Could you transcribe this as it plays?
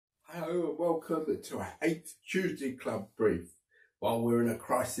Hello and welcome to a Hate Tuesday Club brief. Well, we're in a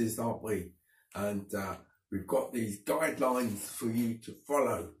crisis, aren't we? And we've got these guidelines for you to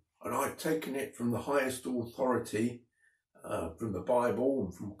follow. And I've taken it from the highest authority, from the Bible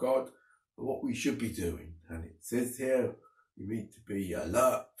and from God, for what we should be doing. And it says here, you need to be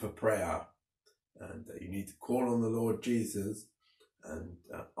alert for prayer. And you need to call on the Lord Jesus and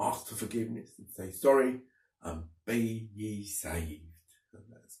ask for forgiveness and say sorry and be ye saved. And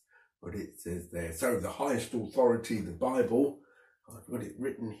that's what it says there. So the highest authority, the Bible, I've got it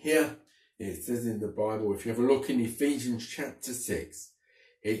written here. It says in the Bible, if you have a look in Ephesians chapter 6,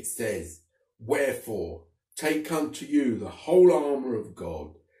 it says, wherefore take unto you the whole armour of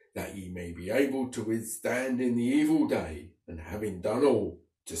God, that ye may be able to withstand in the evil day, and having done all,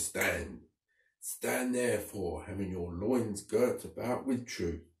 to stand. Stand therefore, having your loins girt about with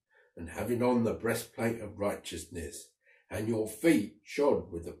truth, and having on the breastplate of righteousness, and your feet shod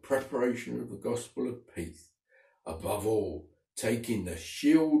with the preparation of the gospel of peace. Above all, taking the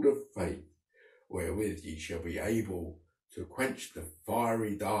shield of faith, wherewith ye shall be able to quench the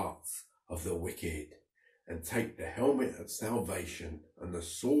fiery darts of the wicked, and take the helmet of salvation and the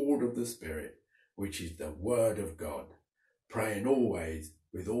sword of the Spirit, which is the word of God, praying always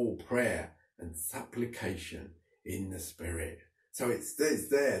with all prayer and supplication in the Spirit. So it says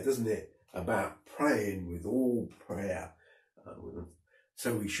there, doesn't it, about praying with all prayer.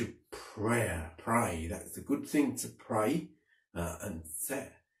 So we should pray. That's a good thing to pray and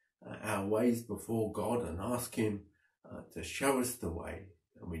set our ways before God and ask him to show us the way.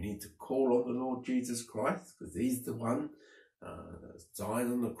 And we need to call on the Lord Jesus Christ, because he's the one that's died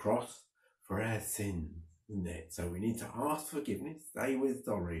on the cross for our sins, isn't it? So we need to ask forgiveness, say we're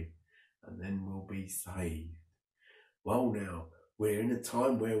sorry, and then we'll be saved. Well, now, we're in a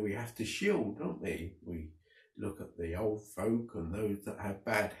time where we have to shield, don't we? We look at the old folk and those that have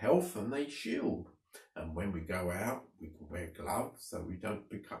bad health, and they shield. And when we go out, we can wear gloves so we don't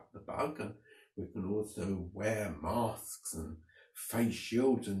pick up the bug. And we can also wear masks and face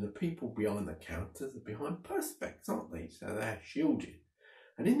shields. And the people behind the counters are behind perspex, aren't they? So they're shielded.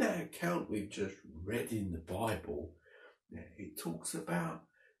 And in that account we've just read in the Bible, it talks about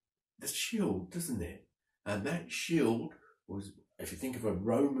the shield, doesn't it? And that shield was, if you think of a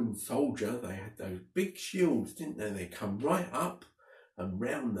Roman soldier, they had those big shields, didn't they? They come right up and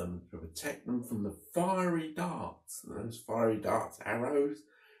round them to protect them from the fiery darts. And those fiery darts, arrows,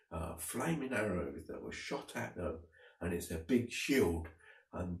 flaming arrows that were shot at them. And it's a big shield.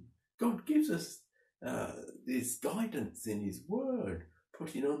 And God gives us this guidance in his word,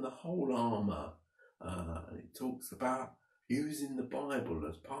 putting on the whole armour. And it talks about using the Bible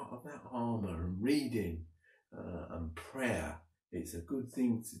as part of that armour and reading and prayer. It's a good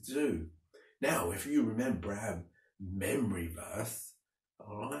thing to do. Now, if you remember our memory verse,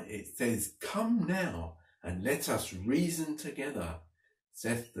 all right, it says, come now and let us reason together,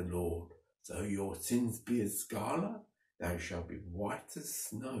 saith the Lord. So your sins be as scarlet, thou shalt be white as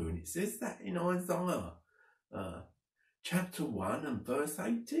snow. And it says that in Isaiah chapter 1 and verse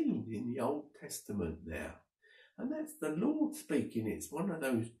 18 in the Old Testament there. And that's the Lord speaking. It's one of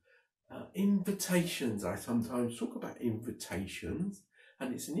those invitations. I sometimes talk about invitations,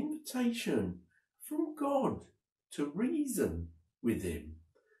 and it's an invitation from God to reason with him.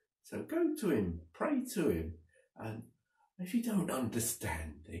 So go to him, pray to him, and if you don't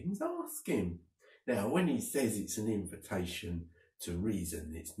understand things, ask him. Now, when he says it's an invitation to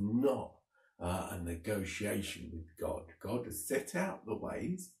reason, it's not a negotiation with God. God has set out the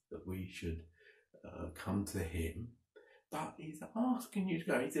ways that we should come to him. But he's asking you to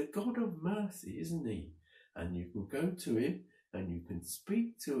go. He's a God of mercy, isn't he? And you can go to him and you can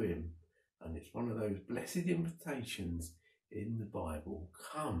speak to him. And it's one of those blessed invitations in the Bible.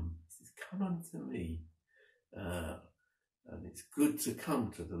 Come. He says, come unto me. And it's good to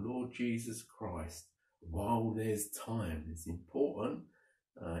come to the Lord Jesus Christ while there's time. It's important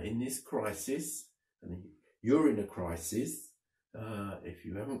in this crisis. And you're in a crisis. If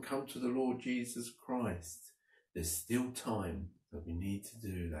you haven't come to the Lord Jesus Christ, there's still time, but we need to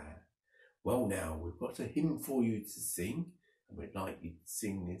do that. Well, now, we've got a hymn for you to sing, and we'd like you to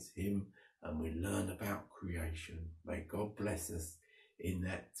sing this hymn, and we learn about creation. May God bless us in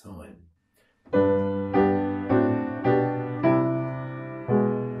that time.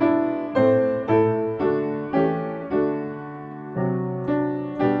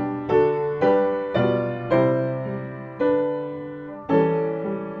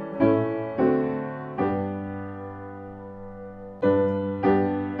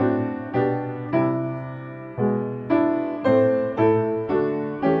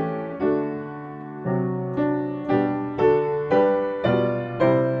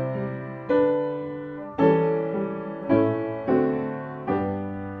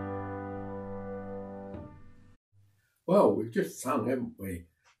 we've just sung, haven't we,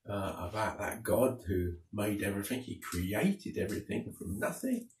 about that God who made everything. He created everything from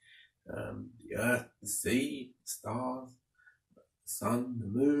nothing. The earth, the sea, the stars, the sun, the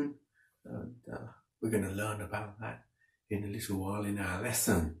moon. And we're going to learn about that in a little while in our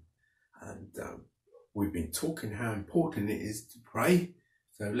lesson. And we've been talking how important it is to pray.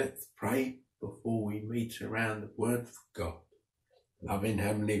 So let's pray before we meet around the Word of God. Loving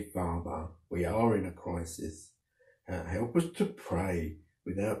Heavenly Father, we are in a crisis. Help us to pray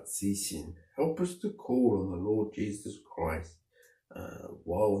without ceasing. Help us to call on the Lord Jesus Christ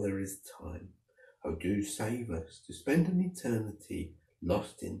while there is time. Oh, do save us to spend an eternity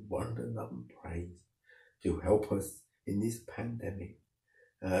lost in wonder, love and praise. Do help us in this pandemic.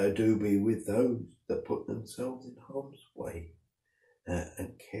 Do be with those that put themselves in harm's way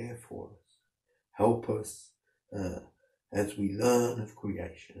and care for us. Help us as we learn of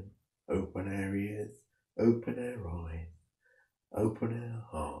creation. Open our ears, open our eyes, open our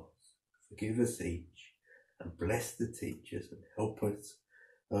hearts. Forgive us each and bless the teachers and help us,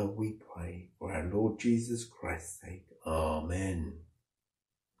 we pray, for our Lord Jesus Christ's sake. Amen.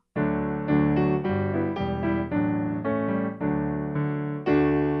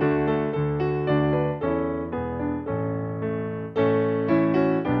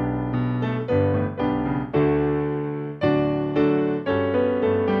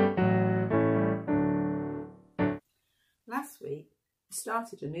 Last week, we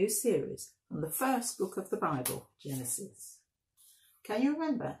started a new series on the first book of the Bible, Genesis. Can you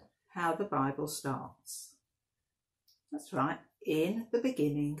remember how the Bible starts? That's right, in the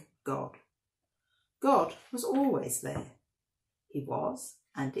beginning, God. God was always there. He was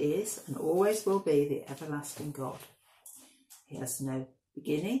and is and always will be the everlasting God. He has no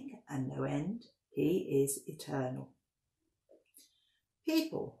beginning and no end. He is eternal.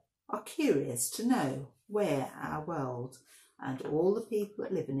 People are curious to know where our world and all the people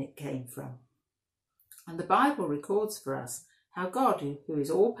that live in it came from. And the Bible records for us how God, who is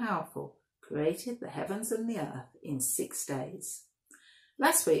all-powerful, created the heavens and the earth in 6 days.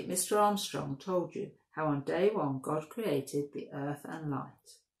 Last week, Mr. Armstrong told you how on day 1 God created the earth and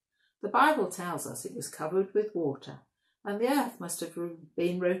light. The Bible tells us it was covered with water, and the earth must have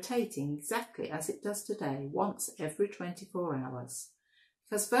been rotating exactly as it does today, once every 24 hours.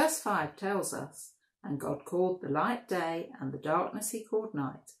 Because verse 5 tells us, and God called the light day, and the darkness he called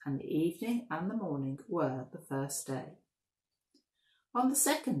night, and the evening and the morning were the first day. On the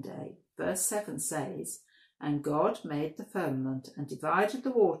second day, verse 7 says, and God made the firmament, and divided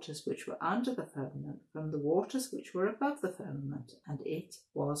the waters which were under the firmament from the waters which were above the firmament, and it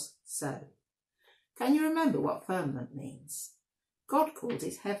was so. Can you remember what firmament means? God called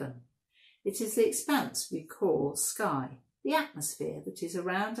it heaven. It is the expanse we call sky, the atmosphere that is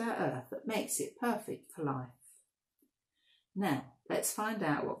around our earth that makes it perfect for life. Now, let's find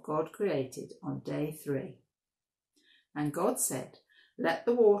out what God created on day 3. And God said, let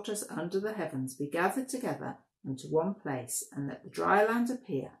the waters under the heavens be gathered together unto one place, and let the dry land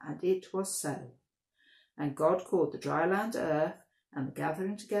appear, and it was so. And God called the dry land earth, and the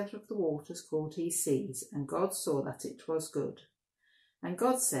gathering together of the waters called he seas, and God saw that it was good. And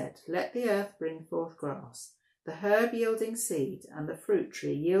God said, let the earth bring forth grass, the herb yielding seed, and the fruit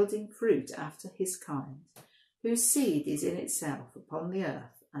tree yielding fruit after his kind, whose seed is in itself upon the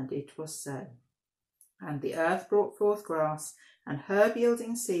earth, and it was so. And the earth brought forth grass, and herb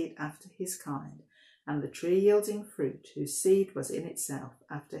yielding seed after his kind, and the tree yielding fruit, whose seed was in itself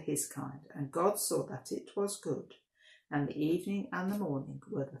after his kind. And God saw that it was good. And the evening and the morning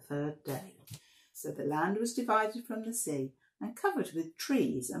were the 3rd day. So the land was divided from the sea, and covered with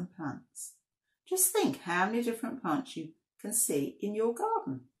trees and plants. Just think how many different plants you can see in your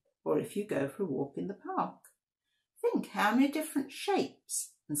garden, or if you go for a walk in the park. Think how many different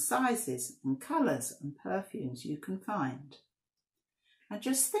shapes and sizes and colours and perfumes you can find. And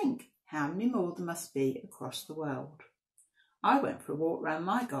just think how many more there must be across the world. I went for a walk round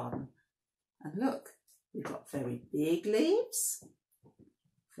my garden, and look, we've got very big leaves,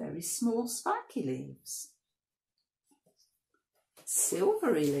 very small spiky leaves,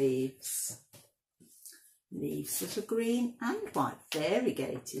 silvery leaves, leaves that are green and white,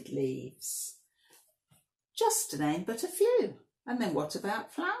 variegated leaves. Just to name but a few. And then what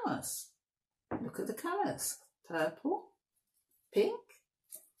about flowers? Look at the colours. Purple, pink,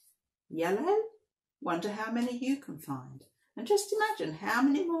 yellow. Wonder how many you can find. And just imagine how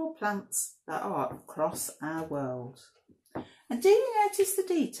many more plants there are across our world. And do you notice the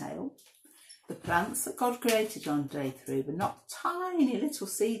detail? The plants that God created on day 3 were not tiny little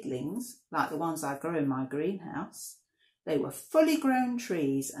seedlings like the ones I grow in my greenhouse. They were fully grown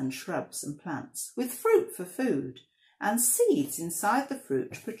trees and shrubs and plants with fruit for food and seeds inside the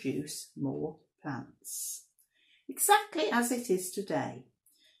fruit produce more plants. Exactly as it is today.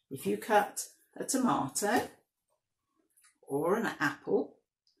 If you cut a tomato or an apple,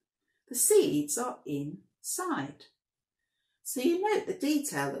 the seeds are inside. So you note the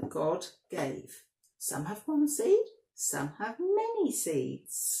detail that God gave. Some have one seed, some have many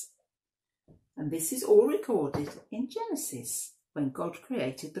seeds. And this is all recorded in Genesis, when God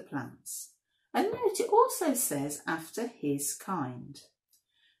created the plants. And note it also says after his kind.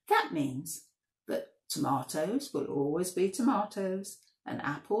 That means that tomatoes will always be tomatoes, and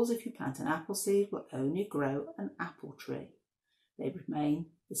apples, if you plant an apple seed, will only grow an apple tree. They remain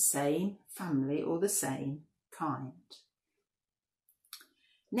the same family or the same kind.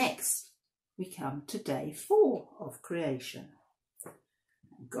 Next, we come to day 4 of creation.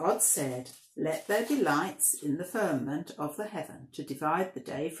 God said, "Let there be lights in the firmament of the heaven to divide the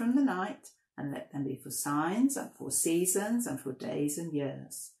day from the night, and let them be for signs and for seasons and for days and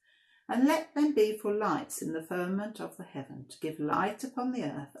years. And let them be for lights in the firmament of the heaven to give light upon the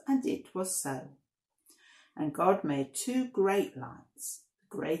earth." And it was so. And God made 2 great lights, the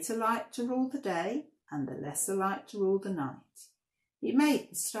greater light to rule the day and the lesser light to rule the night. He made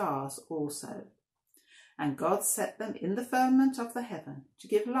the stars also. And God set them in the firmament of the heaven to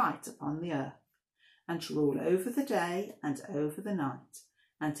give light upon the earth, and to rule over the day and over the night,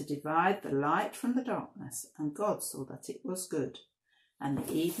 and to divide the light from the darkness. And God saw that it was good. And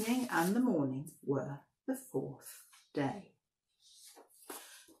the evening and the morning were the 4th day.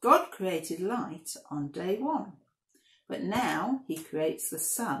 God created light on day 1, but now he creates the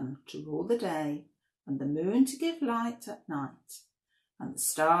sun to rule the day, and the moon to give light at night, and the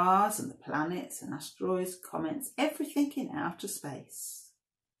stars and the planets and asteroids, comets, everything in outer space.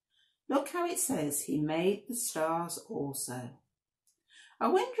 Look how it says he made the stars also. I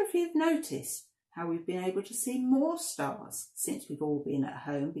wonder if you've noticed how we've been able to see more stars since we've all been at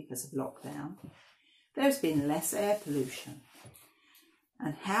home because of lockdown. There's been less air pollution.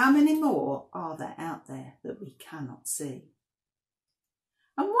 And how many more are there out there that we cannot see?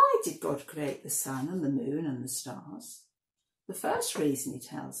 And why did God create the sun and the moon and the stars? The first reason he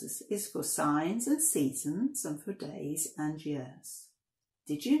tells us is for signs and seasons and for days and years.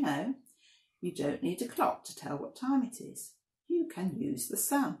 Did you know you don't need a clock to tell what time it is? You can use the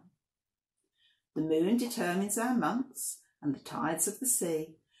sun. The moon determines our months and the tides of the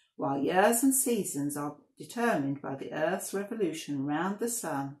sea, while years and seasons are determined by the Earth's revolution round the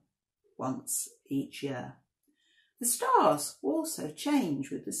sun once each year. The stars also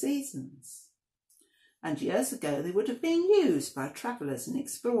change with the seasons. And years ago they would have been used by travellers and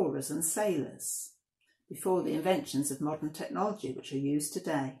explorers and sailors, before the inventions of modern technology which are used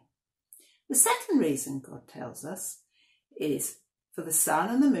today. The second reason God tells us is for the sun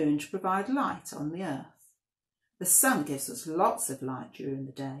and the moon to provide light on the earth. The sun gives us lots of light during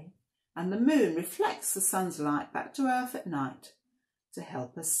the day, and the moon reflects the sun's light back to earth at night to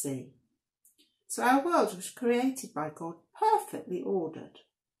help us see. So our world was created by God perfectly ordered.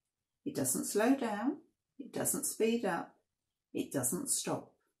 It doesn't slow down, it doesn't speed up, it doesn't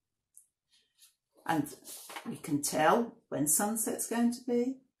stop. And we can tell when sunset's going to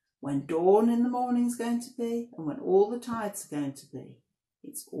be, when dawn in the morning's going to be, and when all the tides are going to be.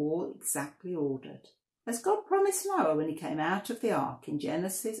 It's all exactly ordered. As God promised Noah when he came out of the ark in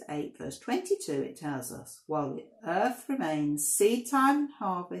Genesis 8 verse 22, it tells us, "While the earth remains, seed time and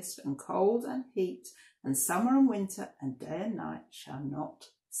harvest, and cold and heat, and summer and winter, and day and night shall not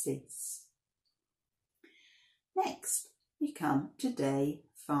cease." Next, we come to day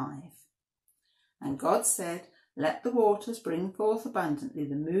 5. And God said, "Let the waters bring forth abundantly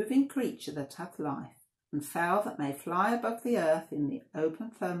the moving creature that hath life, and fowl that may fly above the earth in the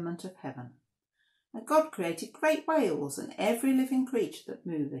open firmament of heaven." And God created great whales and every living creature that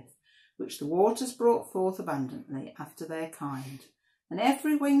moveth, which the waters brought forth abundantly after their kind, and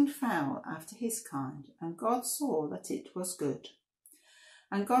every winged fowl after his kind. And God saw that it was good.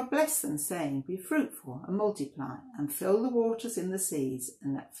 And God blessed them, saying, "Be fruitful and multiply, and fill the waters in the seas,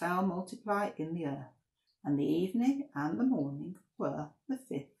 and let fowl multiply in the earth." And the evening and the morning were the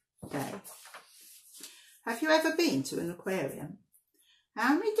 5th day. Have you ever been to an aquarium?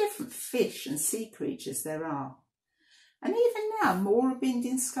 How many different fish and sea creatures there are. And even now more are being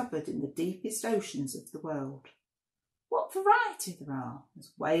discovered in the deepest oceans of the world. What variety there are!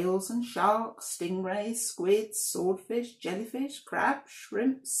 There's whales and sharks, stingrays, squids, swordfish, jellyfish, crabs,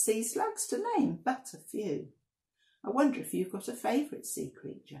 shrimps, sea slugs, to name but a few. I wonder if you've got a favourite sea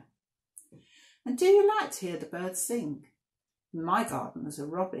creature. And do you like to hear the birds sing? In my garden there's a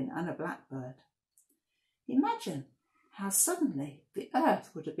robin and a blackbird. Imagine how suddenly the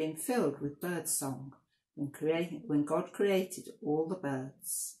earth would have been filled with birdsong, when God created all the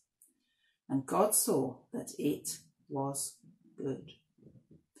birds. And God saw that it was good.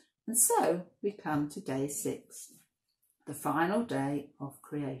 And so we come to day 6, the final day of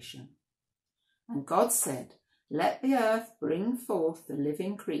creation. And God said, "Let the earth bring forth the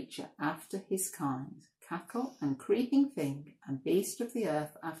living creature after his kind, cattle and creeping thing and beast of the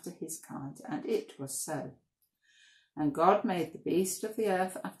earth after his kind." And it was so. And God made the beast of the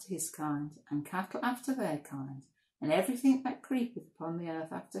earth after his kind, and cattle after their kind, and everything that creepeth upon the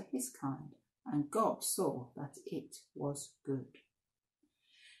earth after his kind. And God saw that it was good.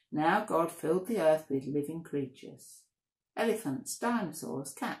 Now God filled the earth with living creatures: elephants,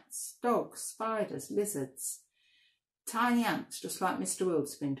 dinosaurs, cats, dogs, spiders, lizards, tiny ants, just like Mr.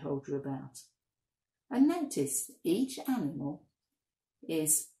 Wildsbin told you about. And notice each animal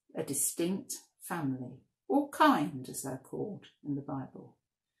is a distinct family, or kind as they're called in the Bible.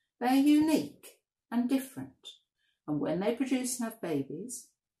 They're unique and different, and when they produce and have babies,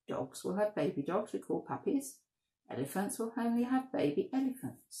 dogs will have baby dogs we call puppies. Elephants will only have baby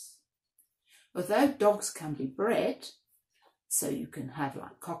elephants. Although dogs can be bred, so you can have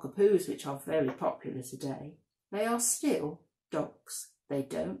like cockapoos, which are very popular today, they are still dogs. They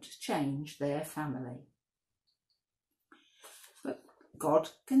don't change their family. But God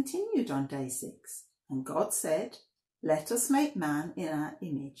continued on day 6, and God said, "Let us make man in our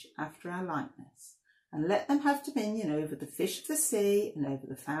image, after our likeness, and let them have dominion over the fish of the sea, and over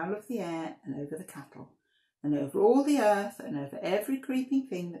the fowl of the air, and over the cattle, and over all the earth, and over every creeping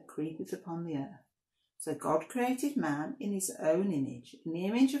thing that creepeth upon the earth." So God created man in his own image. In the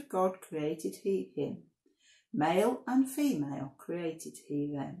image of God created he him. Male and female created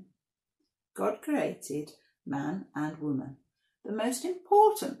he them. God created man and woman, the most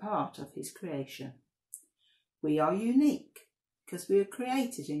important part of his creation. We are unique because we are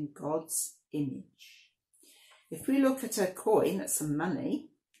created in God's image. If we look at a coin, at some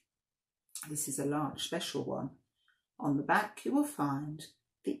money, this is a large special one, on the back you will find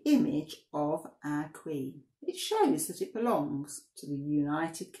the image of our Queen. It shows that it belongs to the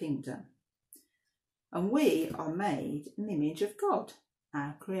United Kingdom. And we are made in the image of God,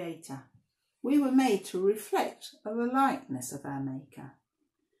 our Creator. We were made to reflect the likeness of our Maker,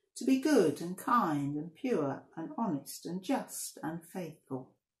 to be good and kind and pure and honest and just and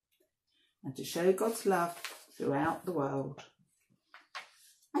faithful, and to show God's love throughout the world.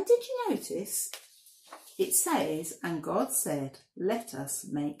 And did you notice? It says, "And God said, let us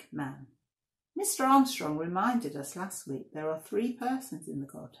make man." Mr. Armstrong reminded us last week there are 3 persons in the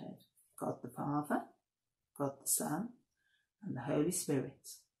Godhead: God the Father, God the Son, and the Holy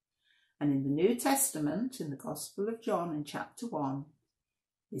Spirit. And in the New Testament, in the Gospel of John in chapter 1,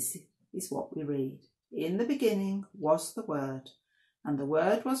 this is what we read. "In the beginning was the Word, and the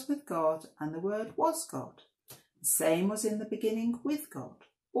Word was with God, and the Word was God. The same was in the beginning with God.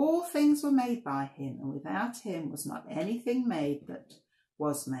 All things were made by him, and without him was not anything made that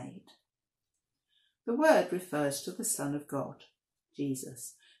was made." The Word refers to the Son of God,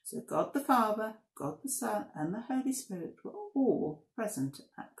 Jesus. So God the Father, God the Son, and the Holy Spirit were all present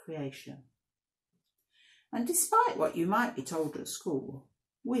at creation. And despite what you might be told at school,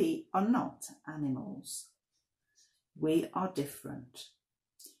 we are not animals. We are different.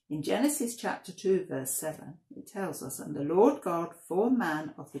 In Genesis chapter 2 verse 7, it tells us, "And the Lord God formed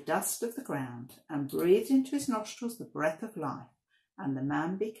man of the dust of the ground, and breathed into his nostrils the breath of life, and the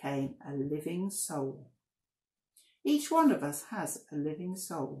man became a living soul." Each one of us has a living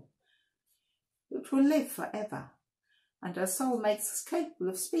soul, which will live forever, and our soul makes us capable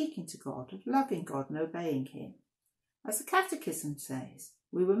of speaking to God, of loving God and obeying him. As the Catechism says,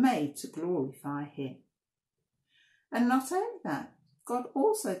 we were made to glorify him. And not only that, God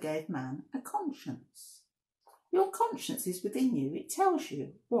also gave man a conscience. Your conscience is within you. It tells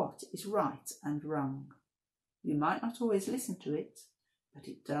you what is right and wrong. You might not always listen to it, but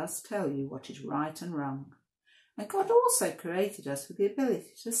it does tell you what is right and wrong. And God also created us with the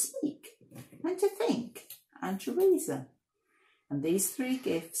ability to speak and to think and to reason. And these 3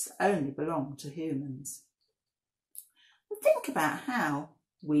 gifts only belong to humans. And think about how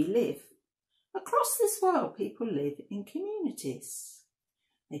we live. Across this world, people live in communities.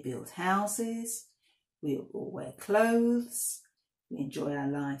 They build houses, we all wear clothes, we enjoy our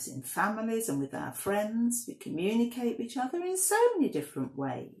lives in families and with our friends, we communicate with each other in so many different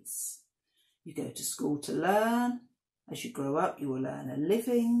ways. You go to school to learn, as you grow up you will earn a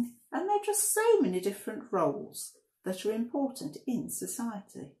living, and there are just so many different roles that are important in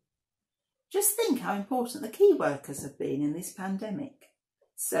society. Just think how important the key workers have been in this pandemic.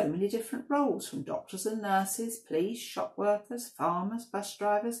 So many different roles, from doctors and nurses, police, shop workers, farmers, bus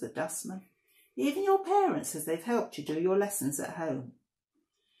drivers, the dustmen. even your parents as they've helped you do your lessons at home.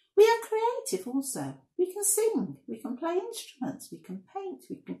 We are creative also. We can sing, we can play instruments, we can paint,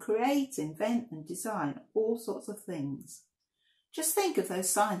 we can create, invent and design all sorts of things. Just think of those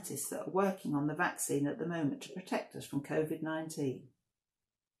scientists that are working on the vaccine at the moment to protect us from COVID-19.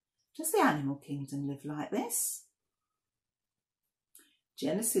 Does the animal kingdom live like this?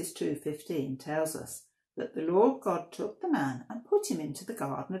 Genesis 2:15 tells us that the Lord God took the man and put him into the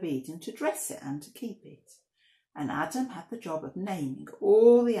Garden of Eden to dress it and to keep it. And Adam had the job of naming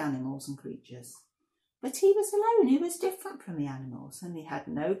all the animals and creatures. But he was alone, he was different from the animals, and he had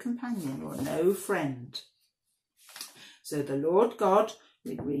no companion or no friend. So the Lord God,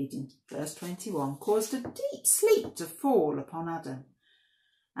 we read in verse 21, caused a deep sleep to fall upon Adam.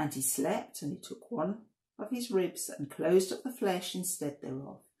 And he slept, and he took one of his ribs and closed up the flesh instead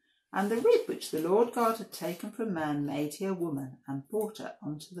thereof. And the rib which the Lord God had taken from man made he a woman, and brought her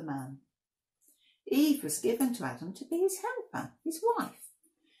unto the man. Eve was given to Adam to be his helper, his wife.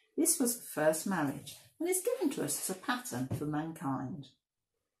 This was the first marriage, and is given to us as a pattern for mankind.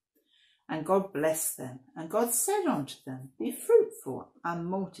 And God blessed them, and God said unto them, Be fruitful, and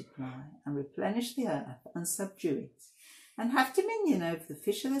multiply, and replenish the earth, and subdue it, and have dominion over the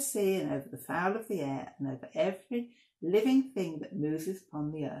fish of the sea, and over the fowl of the air, and over every living thing that moveth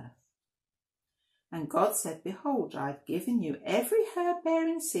upon the earth. And God said, Behold, I have given you every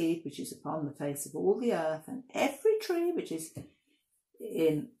herb-bearing seed which is upon the face of all the earth, and every tree which is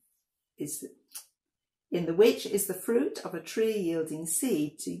in the which is the fruit of a tree yielding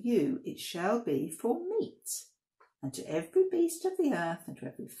seed, to you it shall be for meat. And to every beast of the earth, and to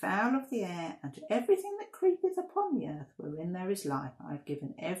every fowl of the air, and to everything that creepeth upon the earth, wherein there is life, I have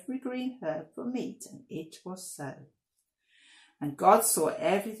given every green herb for meat, and it was so. And God saw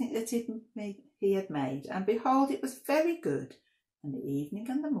everything that he had made, and behold, it was very good. And the evening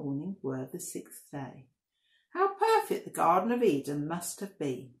and the morning were the sixth day. How perfect the Garden of Eden must have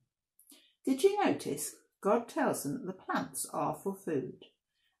been. Did you notice God tells them that the plants are for food?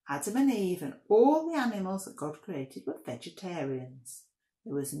 Adam and Eve and all the animals that God created were vegetarians.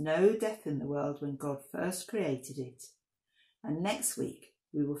 There was no death in the world when God first created it. And next week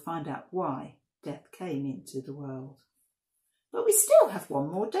we will find out why death came into the world. But we still have one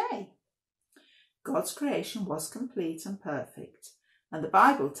more day. God's creation was complete and perfect. And the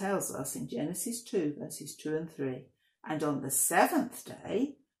Bible tells us in Genesis 2 verses 2 and 3, And on the seventh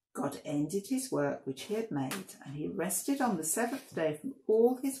day God ended his work which he had made, and he rested on the seventh day from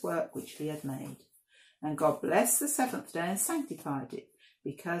all his work which he had made. And God blessed the seventh day and sanctified it,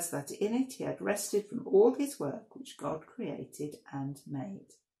 because that in it he had rested from all his work which God created and made.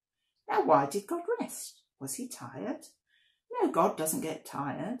 Now why did God rest? Was he tired? No, God doesn't get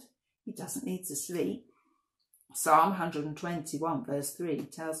tired. He doesn't need to sleep. Psalm 121 verse 3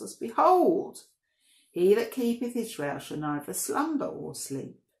 tells us, Behold, he that keepeth Israel shall neither slumber or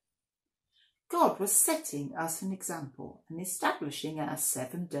sleep. God was setting us an example and establishing our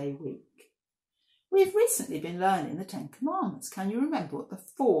 7-day week. We've recently been learning the 10 Commandments. Can you remember what the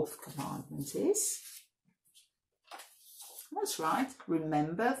fourth commandment is? That's right.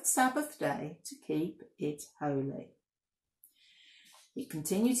 Remember the Sabbath day to keep it holy. It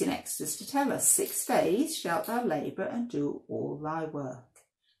continues in Exodus to tell us, 6 days shalt thou labour and do all thy work.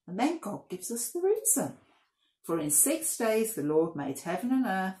 And then God gives us the reason. For in 6 days the Lord made heaven and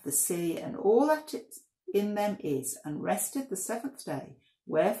earth, the sea, and all that in them is, and rested the seventh day.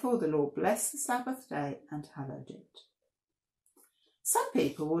 Wherefore the Lord blessed the Sabbath day and hallowed it. Some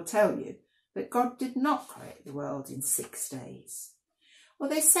people will tell you that God did not create the world in 6 days. Or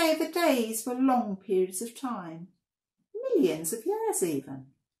they say the days were long periods of time, millions of years even.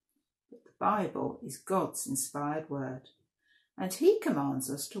 But the Bible is God's inspired word. And he commands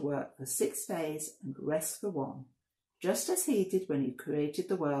us to work for 6 days and rest for 1, just as he did when he created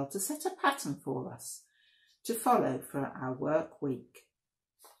the world, to set a pattern for us to follow for our work week.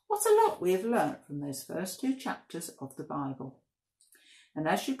 What a lot we have learnt from those first 2 chapters of the Bible. And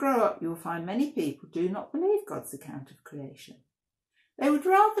as you grow up, you will find many people do not believe God's account of creation. They would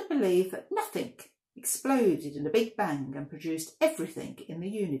rather believe that nothing exploded in a big bang and produced everything in the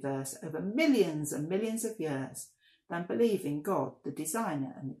universe over millions and millions of years, than believe in God, the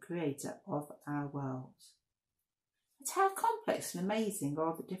designer and the creator of our world. But how complex and amazing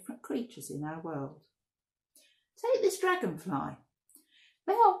are the different creatures in our world. Take this dragonfly.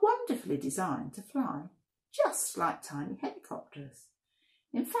 They are wonderfully designed to fly, just like tiny helicopters.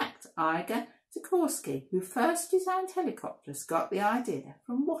 In fact, Igor Sikorsky, who first designed helicopters, got the idea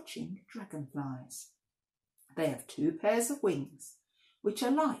from watching dragonflies. They have 2 pairs of wings, which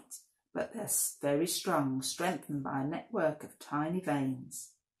are light, but they're very strong, strengthened by a network of tiny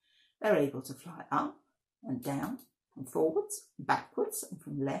veins. They're able to fly up and down and forwards and backwards and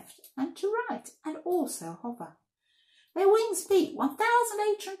from left and to right, and also hover. Their wings beat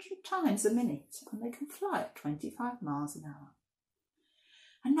 1,800 times a minute, and they can fly at 25 miles an hour.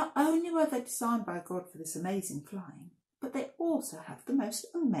 And not only were they designed by God for this amazing flying, but they also have the most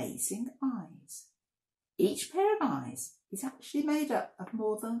amazing eyes. Each pair of eyes is actually made up of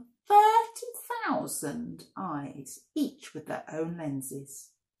more than 30,000 eyes, each with their own lenses.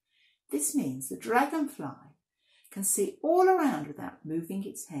 This means the dragonfly can see all around without moving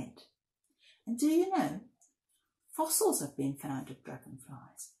its head. And do you know, fossils have been found of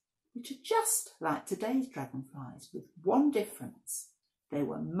dragonflies, which are just like today's dragonflies, with one difference. They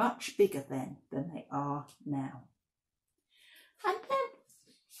were much bigger then than they are now. And then,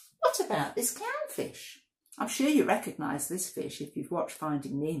 what about this clownfish? I'm sure you recognise this fish if you've watched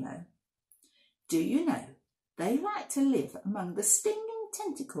Finding Nemo. Do you know they like to live among the stinging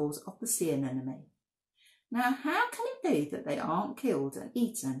tentacles of the sea anemone? Now, how can it be that they aren't killed and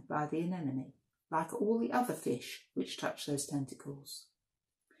eaten by the anemone, like all the other fish which touch those tentacles?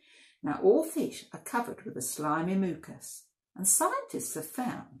 Now, all fish are covered with a slimy mucus, and scientists have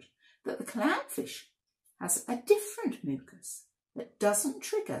found that the clownfish has a different mucus that doesn't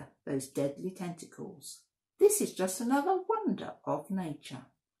trigger those deadly tentacles. This is just another wonder of nature.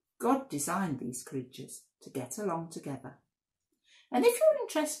 God designed these creatures to get along together. And if you're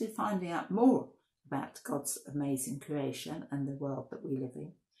interested in finding out more about God's amazing creation and the world that we live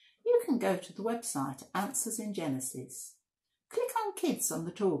in, you can go to the website Answers in Genesis. Click on Kids on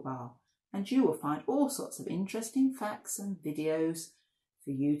the toolbar and you will find all sorts of interesting facts and videos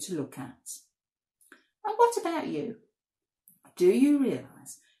for you to look at. And what about you? Do you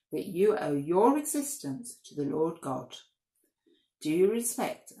realise that you owe your existence to the Lord God? Do you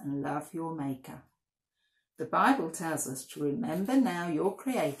respect and love your Maker? The Bible tells us to remember now your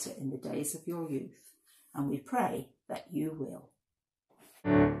Creator in the days of your youth, and we pray that you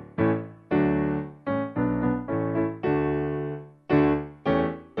will.